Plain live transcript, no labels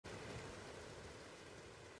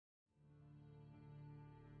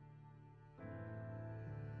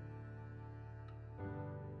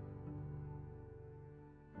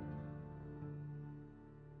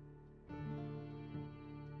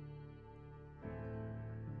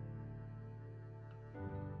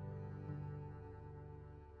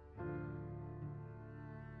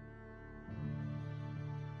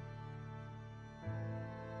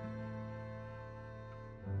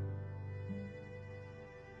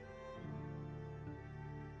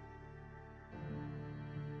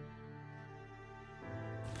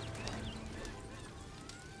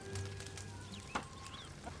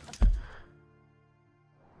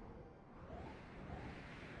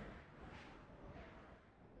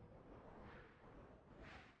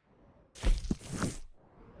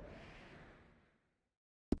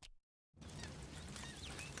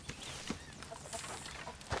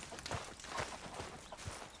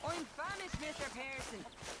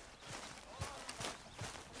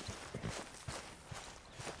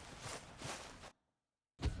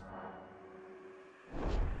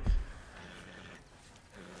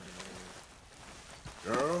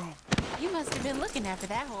been looking after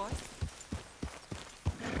that horse.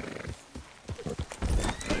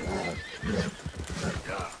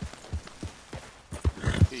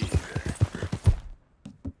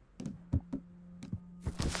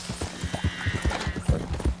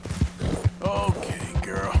 Okay,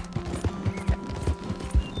 girl.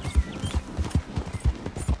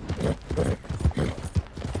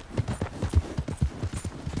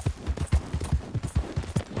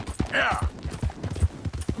 Yeah.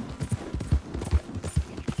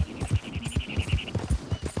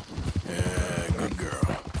 Yeah, good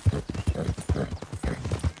girl.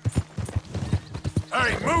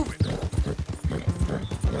 Hey, move it.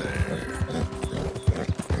 There.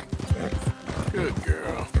 Good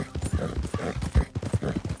girl.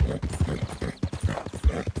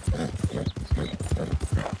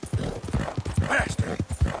 Faster.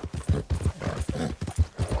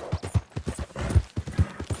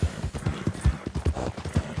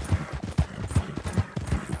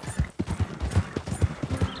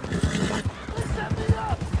 Set me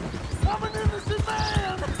up! I'm an innocent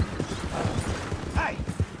man! Hey,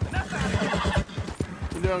 enough out of here!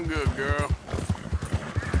 You done good, girl.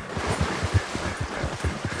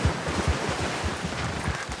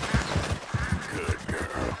 Good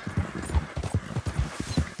girl.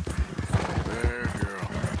 There, girl.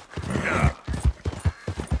 Yeah.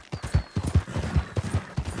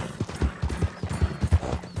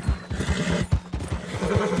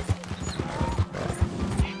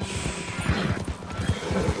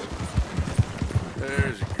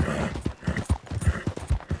 There's a girl.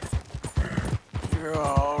 You're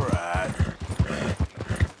all right.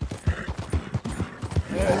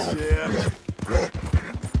 That's it.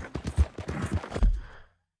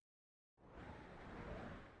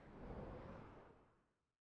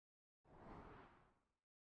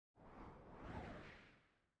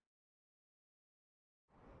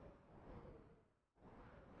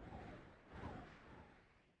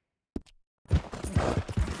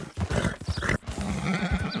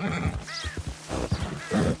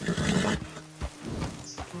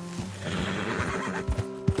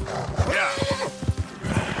 Yeah.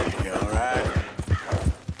 You all right?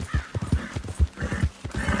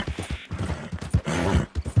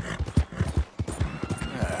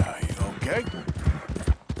 You okay?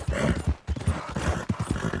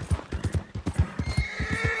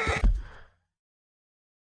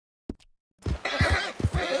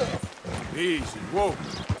 Easy, whoa.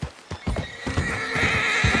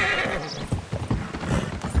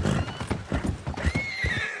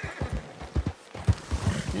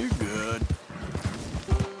 You're good.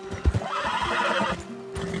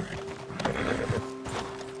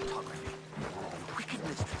 Photography. Wicked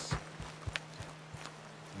mistress.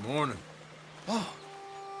 Morning. Oh.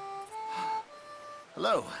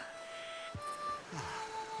 Hello.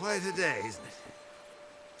 Quite a day, isn't it?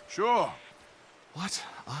 Sure. What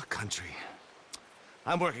a country.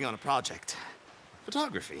 I'm working on a project.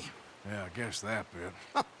 Photography. Yeah, I guess that bit.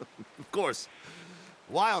 Of course.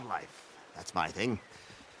 Wildlife. That's my thing.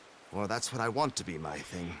 Or that's what I want to be my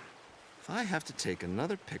thing. If I have to take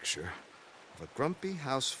another picture of a grumpy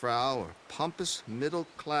housefrau or pompous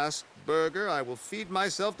middle-class burgher, I will feed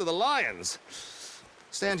myself to the lions.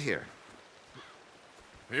 Stand here.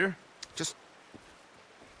 Here? Just...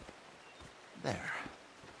 there.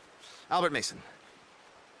 Albert Mason.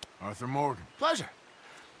 Arthur Morgan. Pleasure.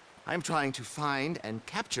 I'm trying to find and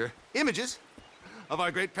capture images of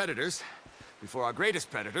our great predators before our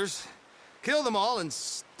greatest predators kill them all and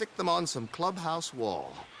stick them on some clubhouse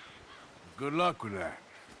wall. Good luck with that.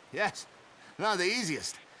 Yes, not the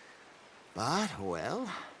easiest. But, well,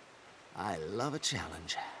 I love a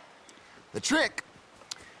challenge. The trick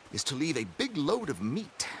is to leave a big load of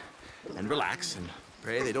meat and relax and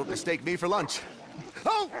pray they don't mistake me for lunch.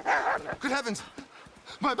 Oh! Good heavens!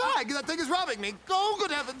 My bag! That thing is robbing me! Oh,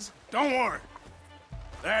 good heavens! Don't worry.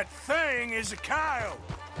 That thing is a coyote.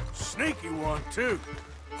 Sneaky one, too.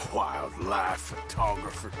 Wildlife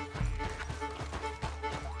photographer.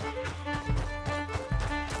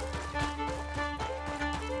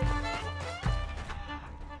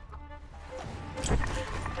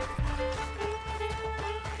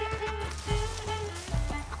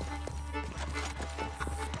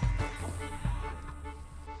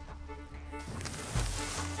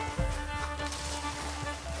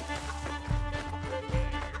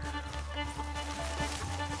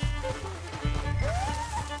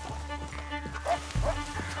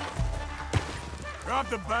 Drop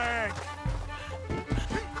the bag.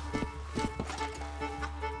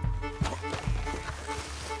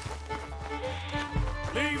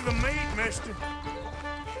 Leave the meat, mister.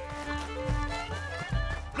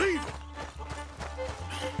 Leave it.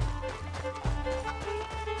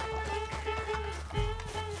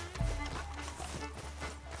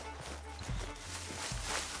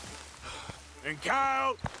 And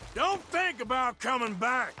Kyle, don't think about coming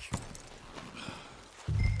back.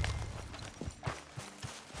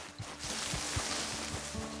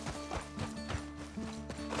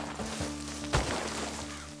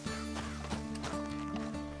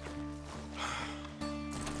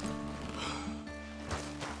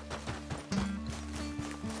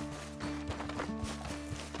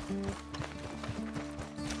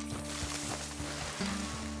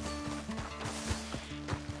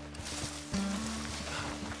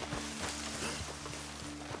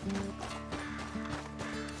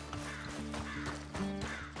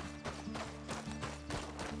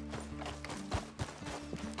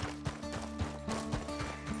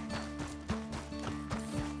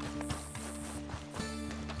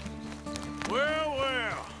 Well,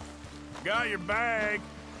 well. Got your bag.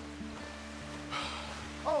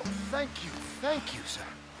 Oh, thank you, sir.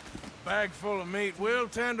 Bag full of meat will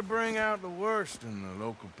tend to bring out the worst in the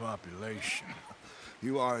local population.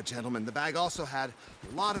 You are a gentleman. The bag also had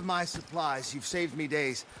a lot of my supplies. You've saved me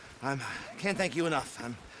days. Can't thank you enough.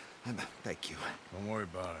 Thank you. Don't worry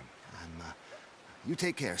about it. You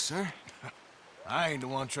take care, sir. I ain't the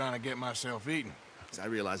one trying to get myself eaten. I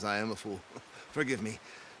realize I am a fool. Forgive me.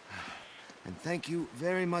 And thank you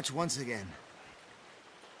very much once again.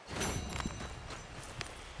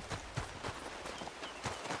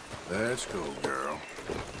 Let's go, girl.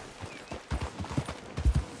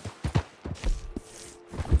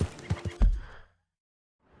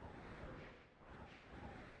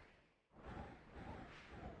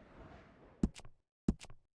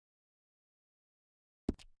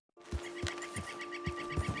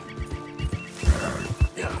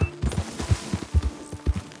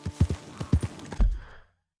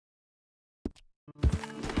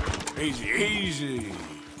 Easy, easy.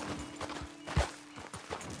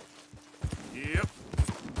 Yep.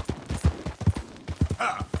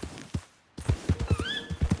 Ah.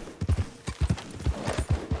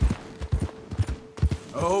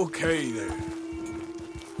 Okay, there.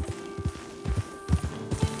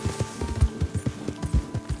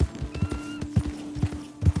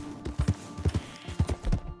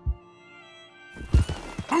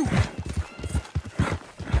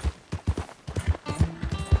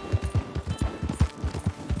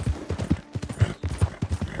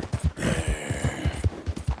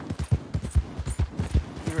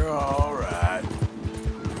 You're all right.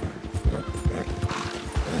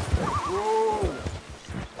 Whoa.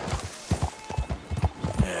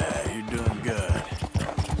 Yeah, you're doing good.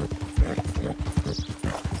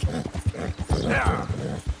 Yeah.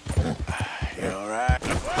 You all right?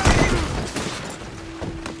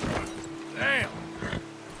 Damn.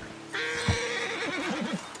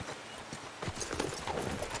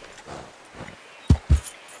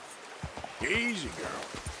 Easy, girl.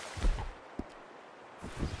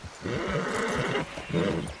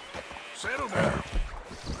 Settle down.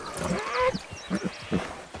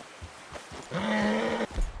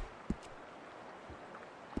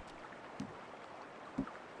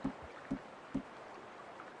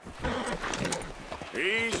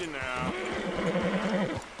 Easy now.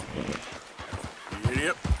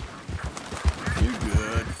 Yep. You're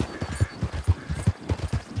good.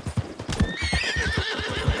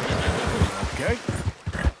 Okay.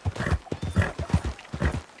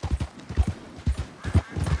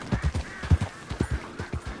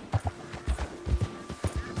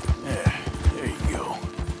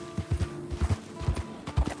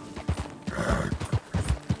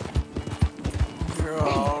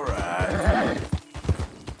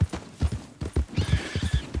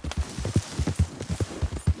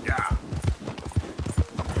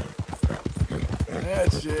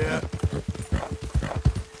 That's it.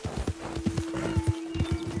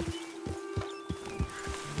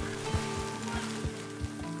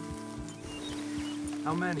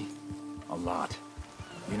 How many? A lot.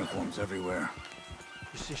 Uniforms everywhere.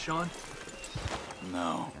 You see Sean?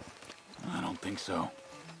 No, I don't think so.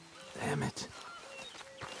 Damn it.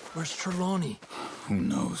 Where's Trelawney? Who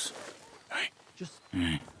knows? Hey, Just...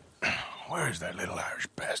 where's that little Irish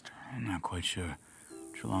bastard? I'm not quite sure.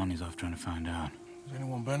 Trelawney's off trying to find out. Has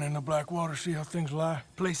anyone been in the Blackwater, see how things lie?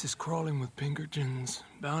 Place is crawling with Pinkertons,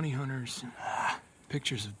 bounty hunters,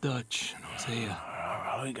 pictures of Dutch and Hosea.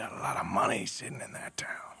 We got a lot of money sitting in that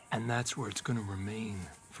town. And that's where it's gonna remain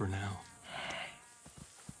for now.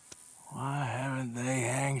 Why haven't they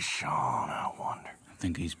hanged Sean, I wonder? I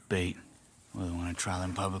think he's bait. Well, they want to trial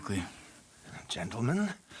him publicly.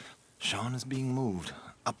 Gentlemen, Sean is being moved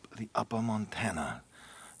up the upper Montana,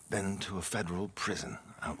 then to a federal prison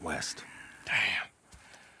out west. Damn.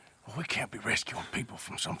 Well, we can't be rescuing people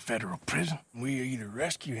from some federal prison. We either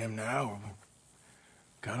rescue him now or we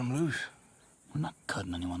cut him loose. We're not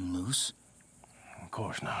cutting anyone loose. Of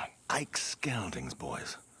course not. Ike Skelding's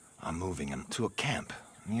boys are moving him to a camp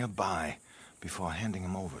nearby before handing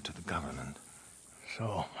him over to the government.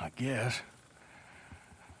 So, I guess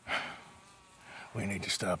we need to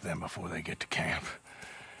stop them before they get to camp.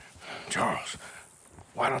 Charles,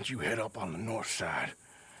 why don't you head up on the north side,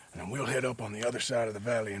 and then we'll head up on the other side of the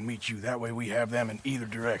valley and meet you. That way we have them in either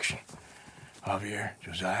direction. Javier,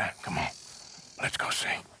 Josiah, come on. Let's go see.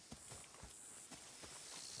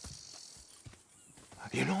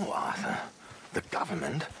 You know, Arthur, the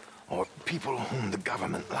government, or people whom the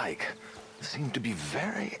government like, seem to be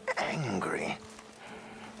very angry.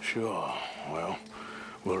 Sure. Well,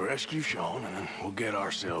 we'll rescue Sean, and then we'll get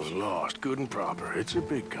ourselves lost, good and proper. It's a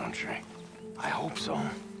big country. I hope so.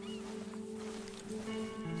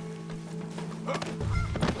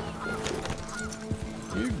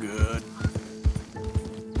 You're good.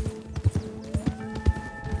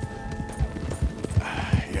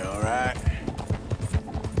 You all right?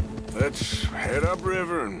 Let's head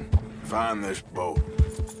upriver and find this boat.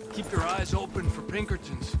 Keep your eyes open for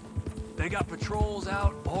Pinkertons. They got patrols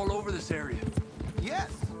out all over this area. Yes,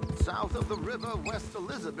 south of the river, West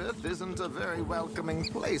Elizabeth isn't a very welcoming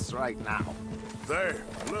place right now. There,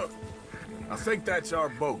 look. I think that's our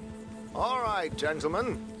boat. All right,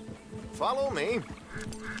 gentlemen. Follow me.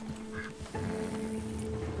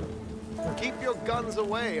 Keep your guns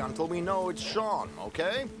away until we know it's Sean,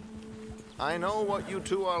 okay? I know what you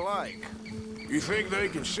two are like. You think they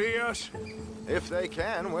can see us? If they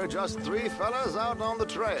can, we're just three fellas out on the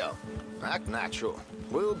trail. Act natural.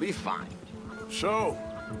 We'll be fine. So,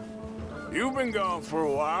 you've been gone for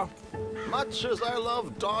a while. Much as I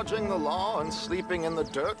love dodging the law and sleeping in the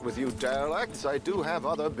dirt with you derelicts, I do have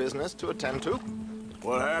other business to attend to.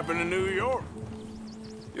 What happened in New York?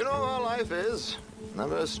 You know how life is.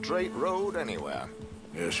 Never a straight road anywhere.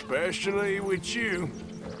 Especially with you.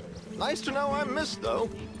 Nice to know I'm missed, though.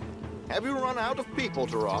 Have you run out of people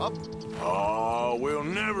to rob? Oh, we'll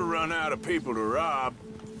never run out of people to rob.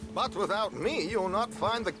 But without me, you'll not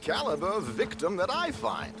find the caliber of victim that I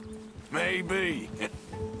find. Maybe.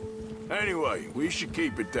 Anyway, we should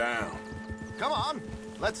keep it down. Come on,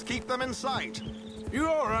 let's keep them in sight. You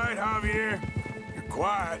all right, Javier? You're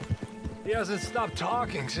quiet. He hasn't stopped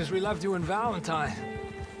talking since we left you in Valentine.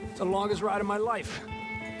 It's the longest ride of my life.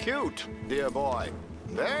 Cute, dear boy.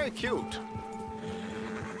 Very cute.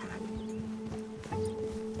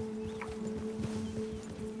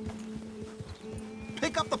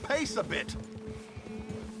 Pick up the pace a bit.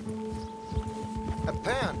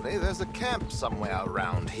 Apparently, there's a camp somewhere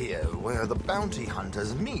around here where the bounty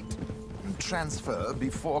hunters meet and transfer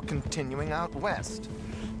before continuing out west.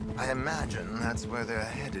 I imagine that's where they're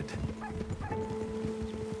headed.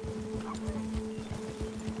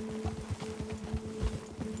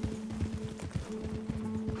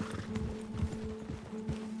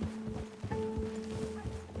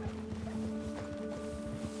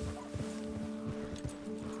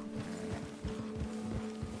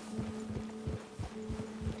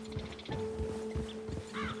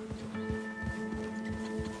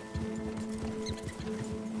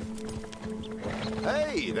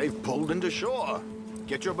 Hey, they've pulled into shore.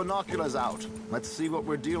 Get your binoculars out. Let's see what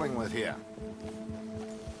we're dealing with here.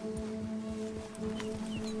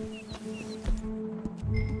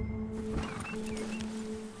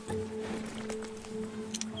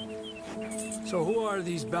 So who are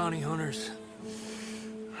these bounty hunters?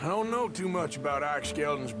 I don't know too much about Ike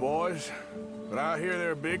Skelding's boys, but I hear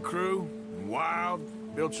they're a big crew, and wild,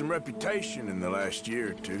 built some reputation in the last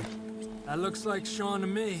year or two. That looks like Sean to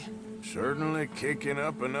me. Certainly kicking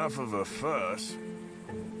up enough of a fuss.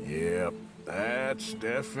 Yep, that's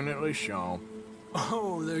definitely Sean.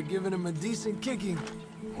 Oh, they're giving him a decent kicking.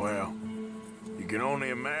 Well, you can only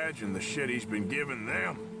imagine the shit he's been giving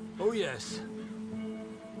them. Oh, yes.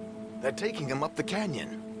 They're taking him up the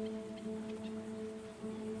canyon.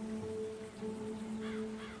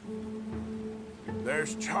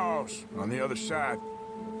 There's Charles on the other side.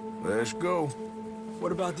 Let's go.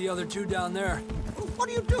 What about the other two down there? What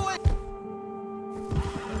are you doing?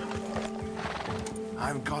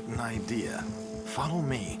 I've got an idea. Follow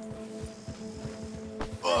me.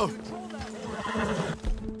 Oh!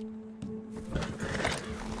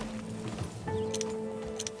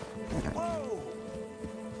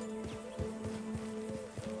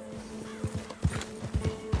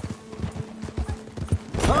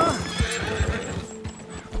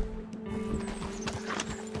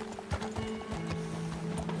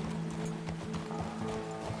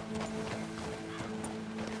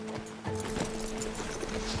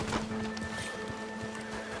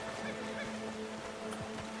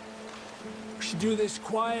 should do this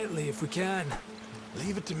quietly if we can.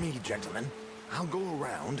 Leave it to me, gentlemen. I'll go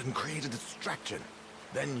around and create a distraction.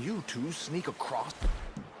 Then you two sneak across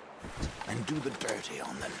and do the dirty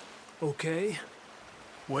on them. Okay.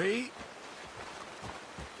 Wait.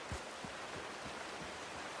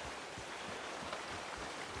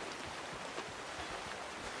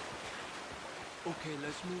 Okay,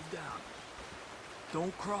 let's move down.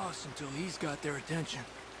 Don't cross until he's got their attention.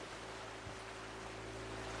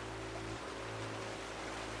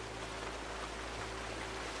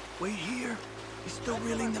 Wait here. He's still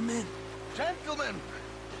reeling them in. Gentlemen,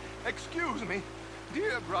 excuse me.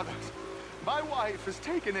 Dear brothers, my wife is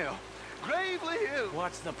taken ill. Gravely ill.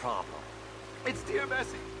 What's the problem? It's dear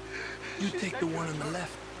Bessie. You She's take the taken one her on the turn.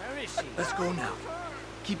 left. Where is she? Let's go now.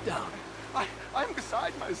 Keep down. I'm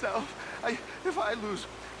beside myself. If I lose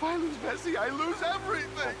Bessie, I lose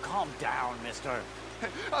everything. Calm down, mister.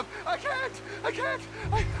 I can't.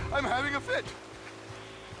 I'm having a fit.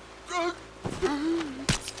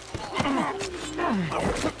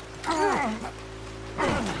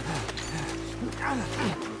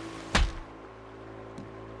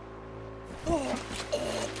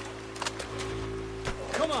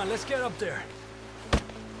 Come on, let's get up there.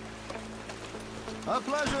 A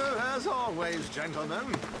pleasure, as always,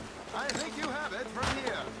 gentlemen. I think you have it from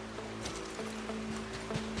here.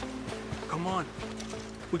 Come on.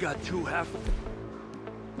 We got two half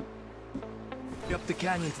up the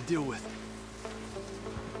canyon to deal with.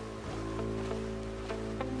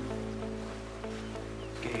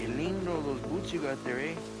 Que lindo those boots you got there,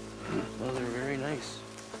 eh? Those are very nice.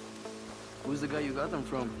 Who's the guy you got them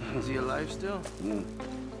from? Is he alive still?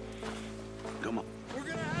 Come on. We're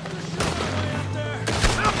gonna have to shoot our way up there.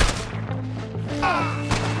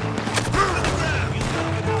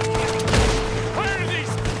 Where are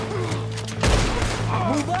these?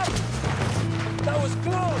 Move up! That was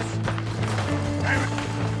close!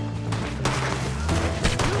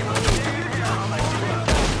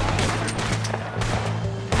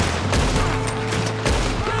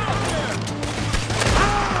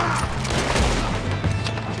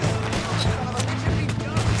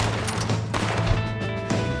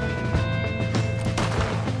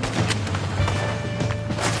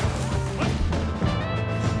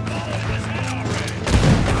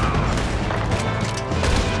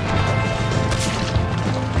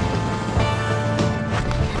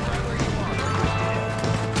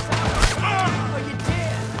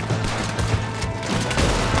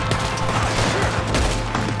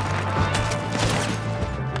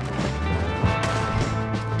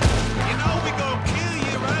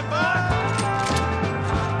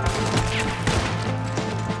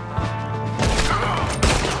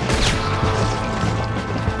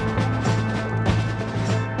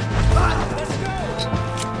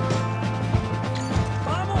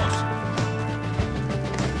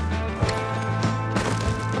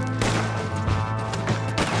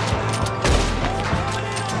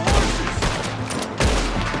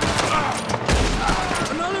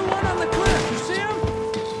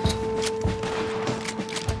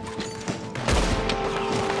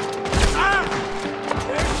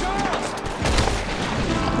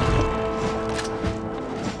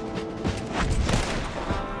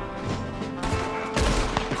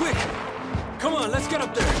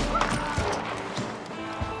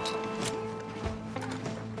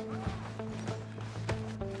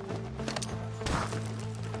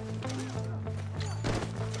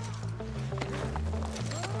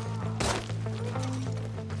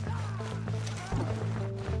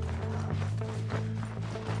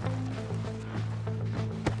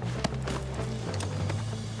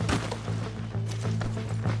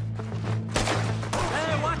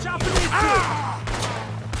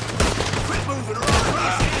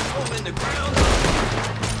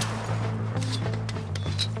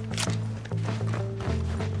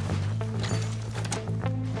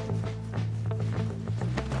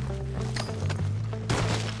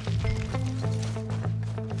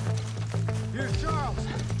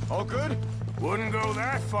 All good? Wouldn't go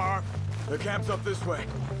that far. The camp's up this way.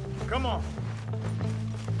 Come on.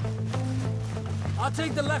 I'll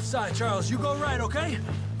take the left side, Charles. You go right, okay?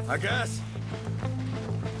 I guess.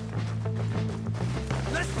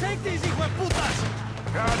 Let's take these hijueputas!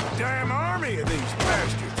 Goddamn army of these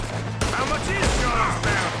bastards. How much is Charles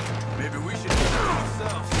bounty? Maybe we should do it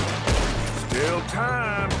ourselves. Still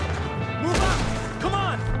time. Move up! Come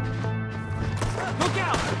on! Look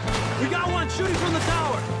out! We got one shooting from the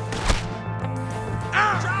tower!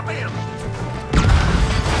 Drop him!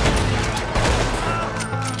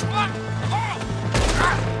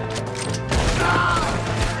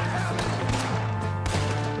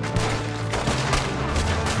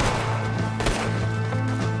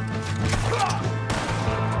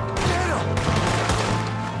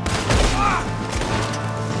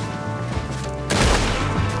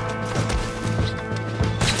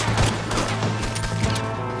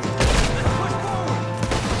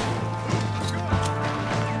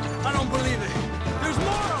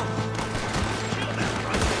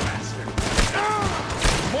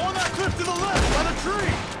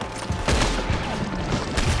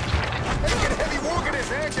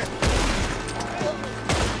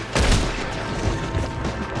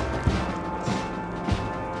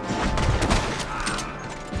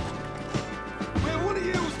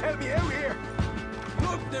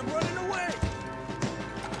 they're running away!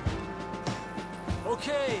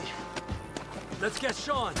 Okay, let's get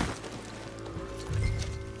Sean.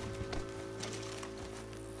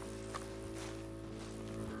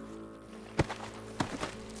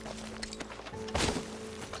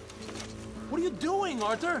 What are you doing,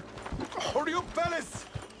 Arthur? Hurry up, fellas!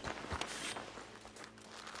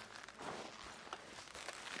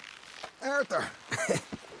 Arthur!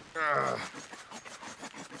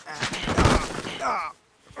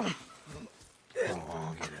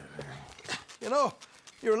 You know,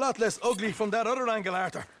 you're a lot less ugly from that other angle,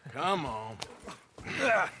 Arthur. Come on.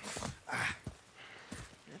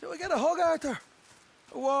 Do I get a hug, Arthur?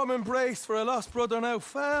 A warm embrace for a lost brother now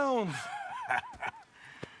found.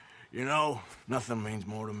 You know, nothing means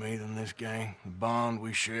more to me than this gang, the bond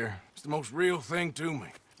we share. It's the most real thing to me.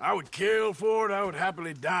 I would kill for it, I would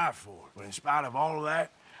happily die for it. But in spite of all of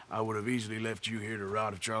that, I would have easily left you here to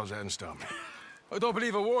rot if Charles hadn't stopped me. I don't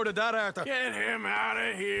believe a word of that, Arthur. Get him out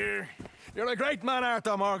of here. You're a great man,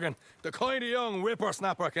 Arthur Morgan. The kind of young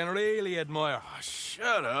whippersnapper can really admire. Oh,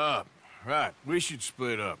 shut up. Right, we should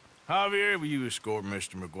split up. Javier, will you escort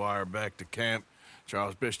Mr. McGuire back to camp?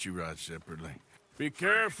 Charles, best you ride separately. Be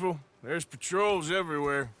careful. There's patrols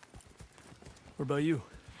everywhere. What about you?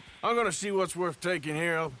 I'm gonna see what's worth taking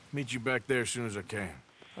here. I'll meet you back there as soon as I can.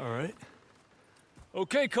 All right.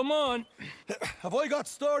 Okay, come on. Have I got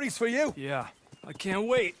stories for you? Yeah, I can't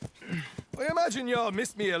wait. I imagine y'all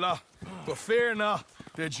missed me a lot. But fear not,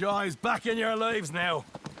 the joy's back in your lives now.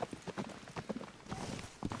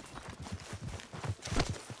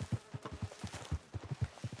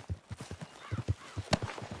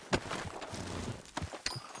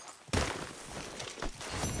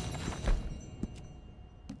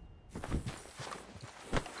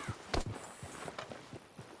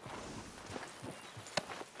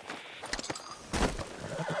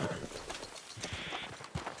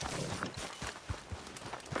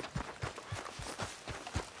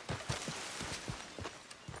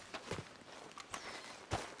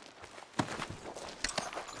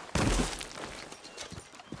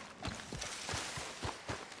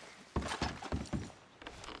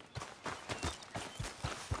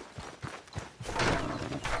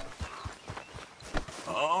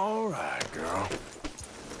 All right, girl.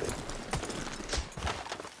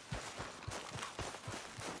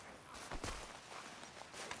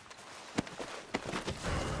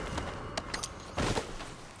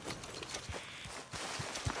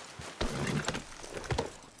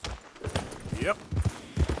 Yep.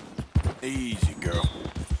 Easy, girl.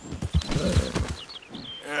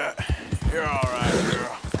 Yeah, you're all right,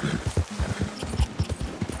 girl.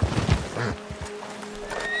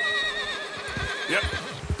 Yep.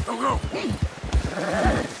 Go.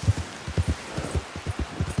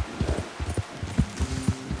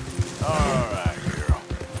 All right, girl.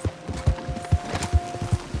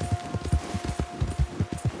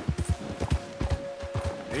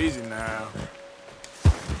 Easy now.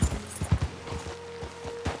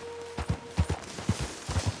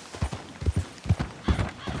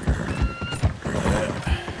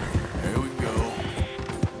 There we go.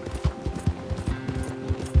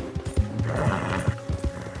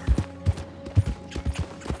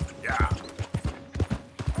 Yeah.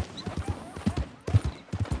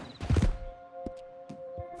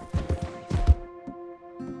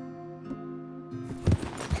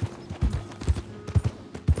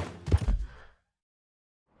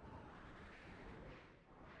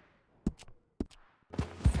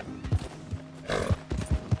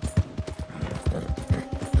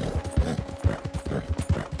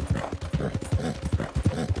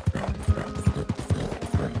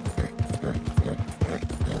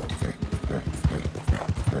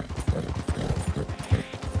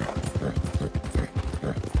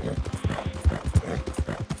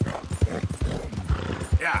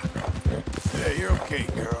 Yeah. Yeah, you're okay,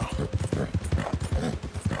 girl.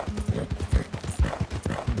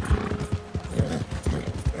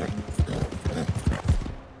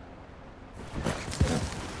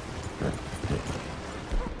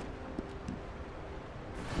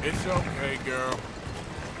 It's okay, girl.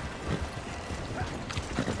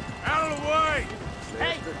 Out of the way!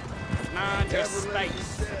 Hey! Mind your space.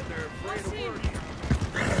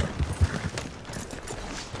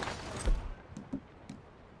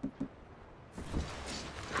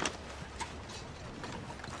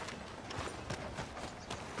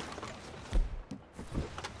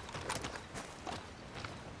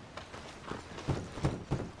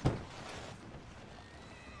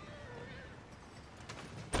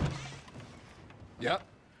 Yeah.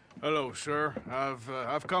 Hello, sir.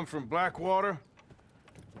 I've come from Blackwater.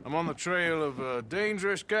 I'm on the trail of a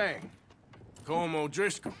dangerous gang. Colm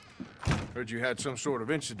O'Driscoll. Heard you had some sort of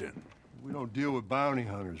incident. We don't deal with bounty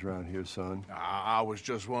hunters around here, son. I was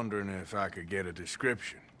just wondering if I could get a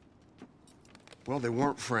description. Well, they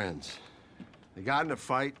weren't friends. They got in a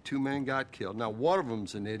fight, 2 men got killed. Now, one of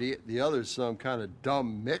them's an idiot, the other's some kind of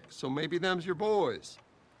dumb mick, so maybe them's your boys.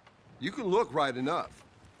 You can look right enough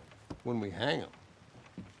when we hang them.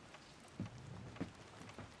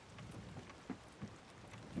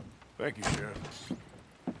 Thank you, Sheriff.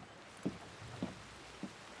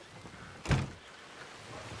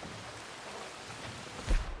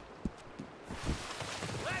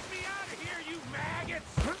 Let me out of here, you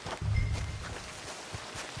maggots!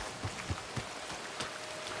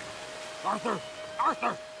 Arthur!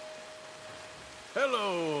 Arthur!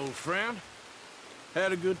 Hello, old friend.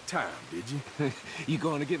 Had a good time, did you? You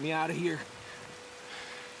going to get me out of here?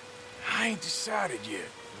 I ain't decided yet.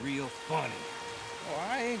 Real funny. Oh,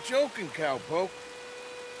 I ain't joking, cowpoke.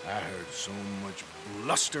 I heard so much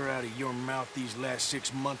bluster out of your mouth these last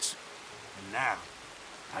 6 months, and now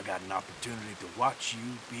I got an opportunity to watch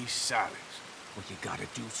you be silenced. Well, you gotta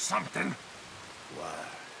do something. Why?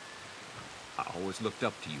 I always looked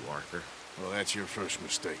up to you, Arthur. Well, that's your first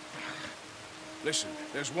mistake. Listen,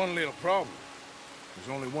 there's one little problem.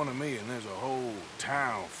 There's only one of me, and there's a whole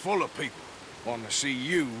town full of people wanting to see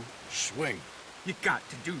you swing. You got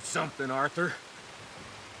to do something, Arthur.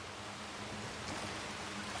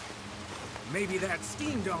 Maybe that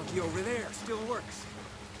steam donkey over there still works.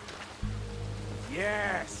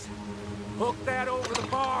 Yes! Hook that over the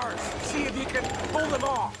bars. See if you can pull them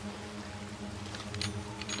off.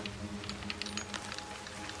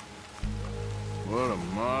 What a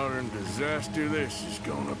modern disaster this is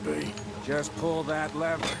gonna be. Just pull that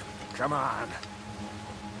lever. Come on.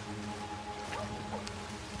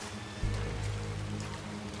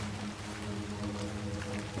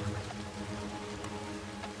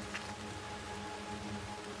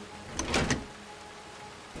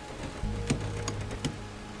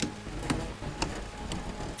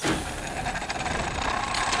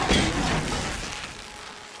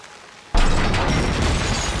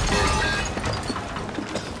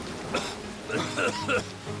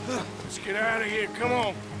 Let's get out of here, come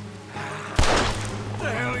on. What the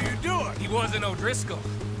hell are you doing? He wasn't O'Driscoll.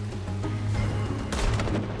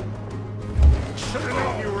 Should've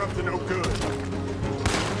known you were up to no good.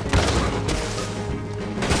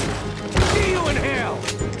 See you in hell!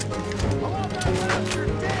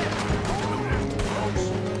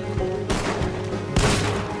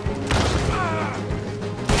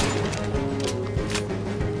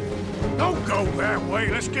 Don't go that way.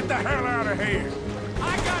 Let's get the hell out of here.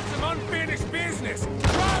 I got some unfinished business.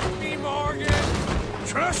 Trust me, Morgan.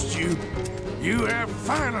 Trust you? You have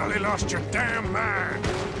finally lost your damn mind.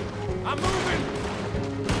 I'm moving.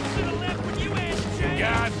 Should have left when you had Jay.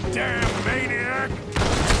 Goddamn maniac.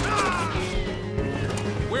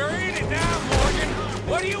 We're in it now, Morgan.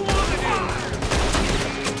 What do you want to do?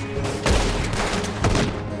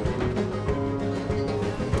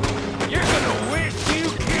 You're gonna wish you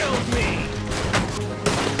killed me.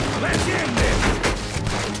 Let's end this.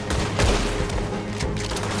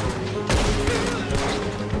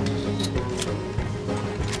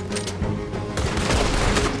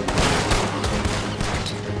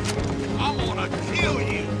 I'm gonna kill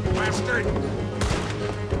you, bastard!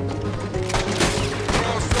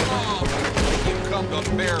 Cross them off. You come to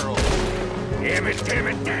barrel. Damn it, damn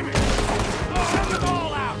it, damn it. Send them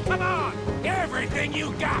all out. Come on. Everything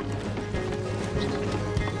you got.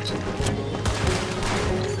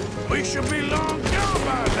 We should be long gone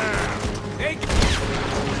by now. Hey,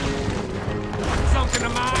 something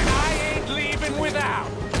of mine I ain't leaving without.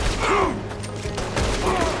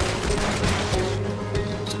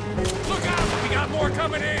 Look out! We got more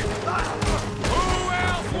coming in. Who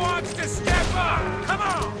else wants to step up? Come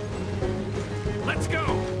on! Let's go.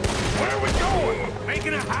 Where are we going?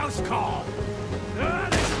 Making a house call.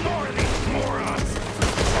 There's more of these morons.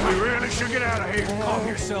 We really should get out of here. Calm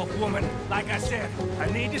yourself, woman. Like I said,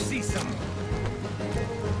 I need to see some.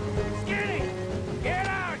 Skinny! Get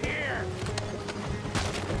out here!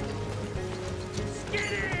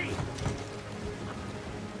 Skinny!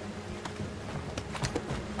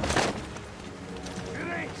 It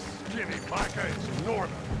ain't Skinny, Micah. It's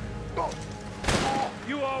Northern. Oh.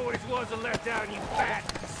 You always was a letdown, you fat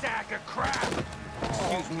sack of crap!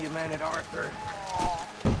 Excuse me a minute, Arthur.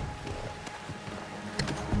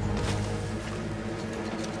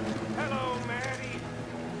 Hello, Maddie.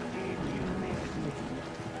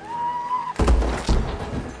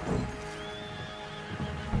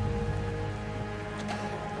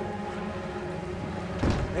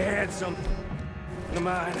 They had something of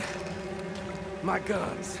mine. My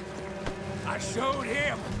guns. I showed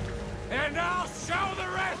him, and I'll show the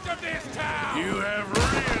rest of this town! You have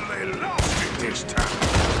really lost it this time.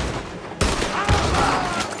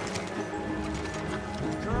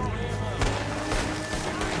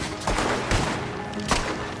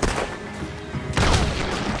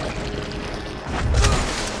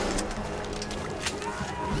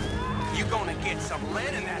 You gonna get some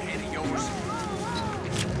lead in that head of yours.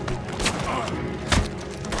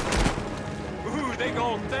 Ooh, they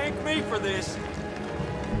gonna thank me for this.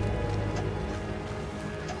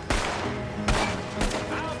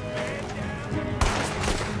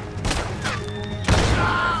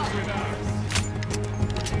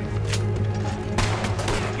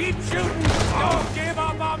 Keep shooting! Don't give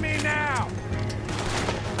up on me now!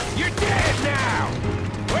 You're dead now!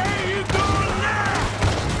 Where are you going now?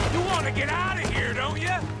 You want to get out of here, don't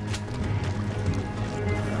you?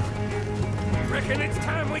 Reckon it's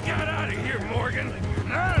time we got out of here, Morgan.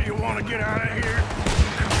 Now you want to get out of here?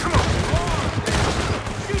 Come on!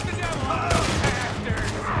 Shoot the devil out of those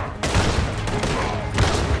bastards!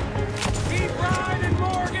 Keep riding,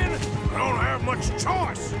 Morgan! I don't have much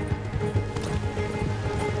choice.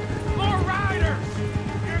 More riders!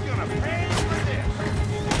 You're gonna pay for this!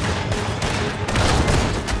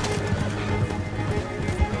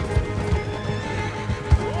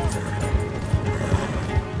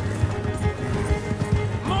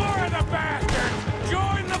 More of the bastards!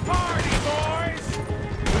 Join the party, boys!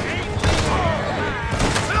 Ain't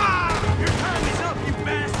your time is up, you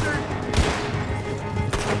bastard!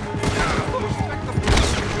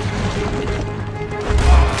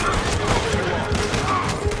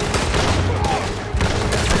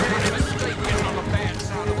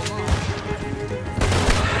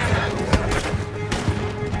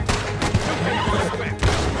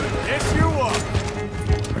 Yes, you are.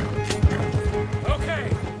 Okay,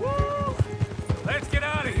 woo! Let's get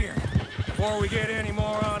out of here before we get any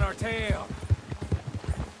more on our tail.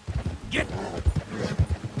 Get!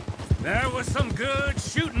 That was some good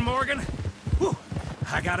shooting, Morgan. Whew.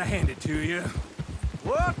 I gotta hand it to you.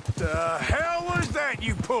 What the hell was that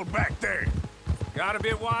you pulled back there? Got a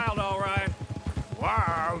bit wild, all right.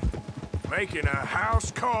 Wild? Making a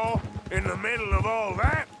house call in the middle of all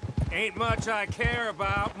that? Ain't much I care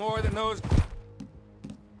about more than those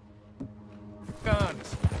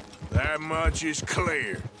guns. That much is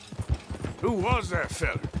clear. Who was that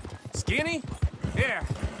fella? Skinny? Yeah,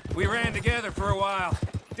 we ran together for a while.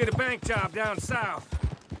 Did a bank job down south.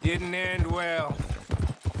 Didn't end well.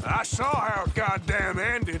 I saw how it goddamn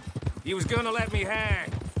ended. He was gonna let me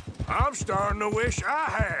hang. I'm starting to wish I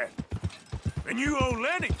had. And you owe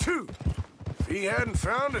Lenny, too. If he hadn't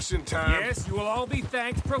found us in time... Yes, you will all be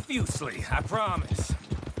thanked profusely, I promise.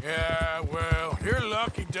 Yeah, well, you're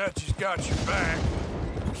lucky Dutchie's got your back.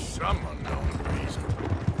 For some unknown reason.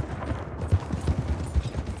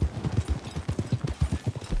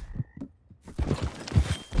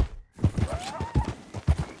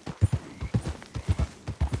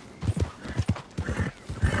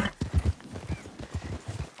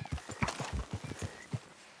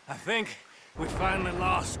 I think we finally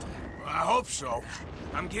lost him. I hope so.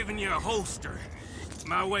 I'm giving you a holster.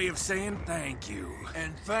 My way of saying thank you.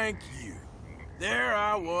 And thank you. There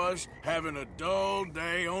I was, having a dull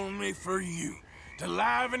day only for you. To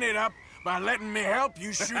liven it up by letting me help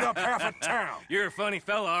you shoot up half a town. You're a funny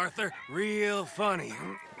fella, Arthur. Real funny.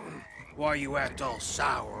 Why you act all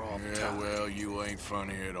sour all the time? Yeah, well, you ain't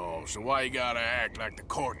funny at all. So why you gotta act like the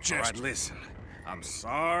court All jester? right, listen. I'm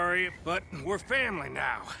sorry, but we're family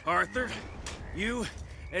now. Arthur, you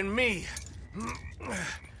and me.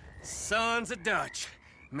 Sons of Dutch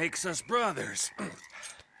makes us brothers.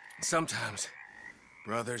 Sometimes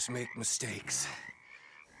brothers make mistakes.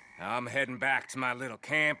 I'm heading back to my little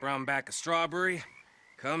camp around back of Strawberry.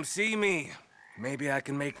 Come see me. Maybe I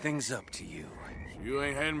can make things up to you. You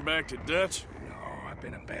ain't heading back to Dutch? No, I've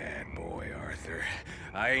been a bad boy, Arthur.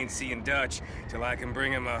 I ain't seeing Dutch till I can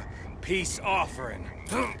bring him a peace offering.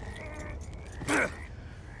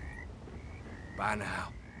 Bye now.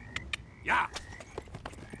 Yeah.